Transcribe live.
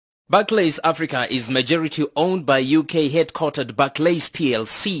Barclays Africa is majority owned by UK headquartered Barclays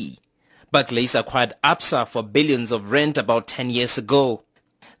plc. Barclays acquired Absa for billions of rand about 10 years ago.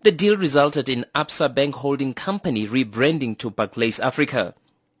 The deal resulted in Absa Bank Holding Company rebranding to Barclays Africa.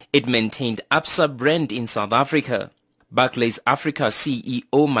 It maintained Absa brand in South Africa. Barclays Africa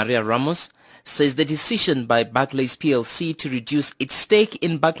CEO Maria Ramos says the decision by Barclays plc to reduce its stake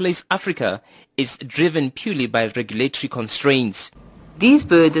in Barclays Africa is driven purely by regulatory constraints. These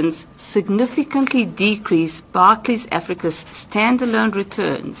burdens significantly decrease Barclays Africa's standalone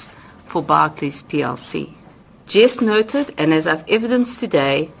returns for Barclays plc. Just noted, and as I've evidenced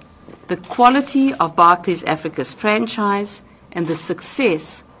today, the quality of Barclays Africa's franchise and the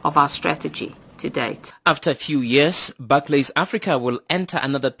success of our strategy to date. After a few years, Barclays Africa will enter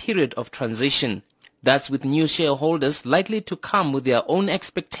another period of transition. That's with new shareholders likely to come with their own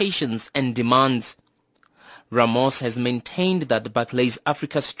expectations and demands. Ramos has maintained that Barclays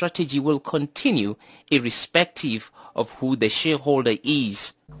Africa's strategy will continue irrespective of who the shareholder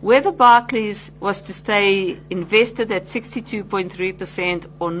is. Whether Barclays was to stay invested at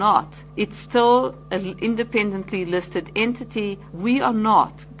 62.3% or not, it's still an independently listed entity. We are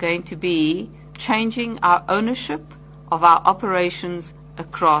not going to be changing our ownership of our operations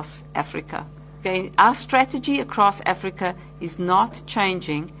across Africa. Okay? Our strategy across Africa is not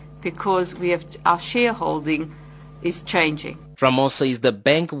changing because our shareholding is changing. Ramos says the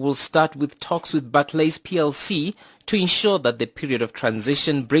bank will start with talks with Barclays plc to ensure that the period of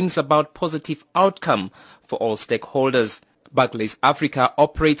transition brings about positive outcome for all stakeholders. Barclays Africa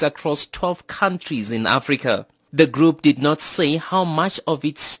operates across 12 countries in Africa. The group did not say how much of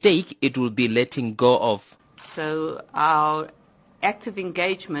its stake it will be letting go of. So our active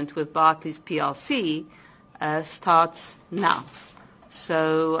engagement with Barclays plc starts now.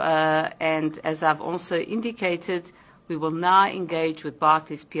 So, and as I've also indicated, we will now engage with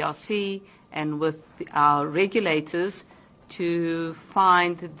Barclays plc and with our regulators to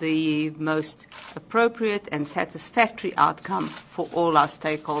find the most appropriate and satisfactory outcome for all our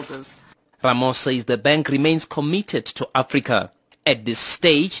stakeholders. Ramos says the bank remains committed to Africa. At this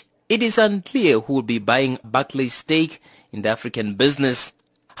stage, it is unclear who will be buying Barclays' stake in the African business.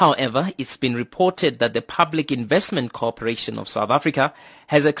 However, it's been reported that the Public Investment Corporation of South Africa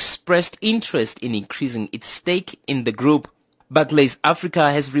has expressed interest in increasing its stake in the group. Barclays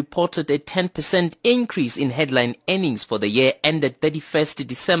Africa has reported a 10% increase in headline earnings for the year ended 31st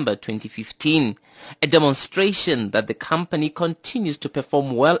December 2015, a demonstration that the company continues to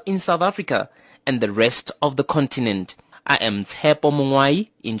perform well in South Africa and the rest of the continent. I am Tshepo Mongwai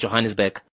in Johannesburg.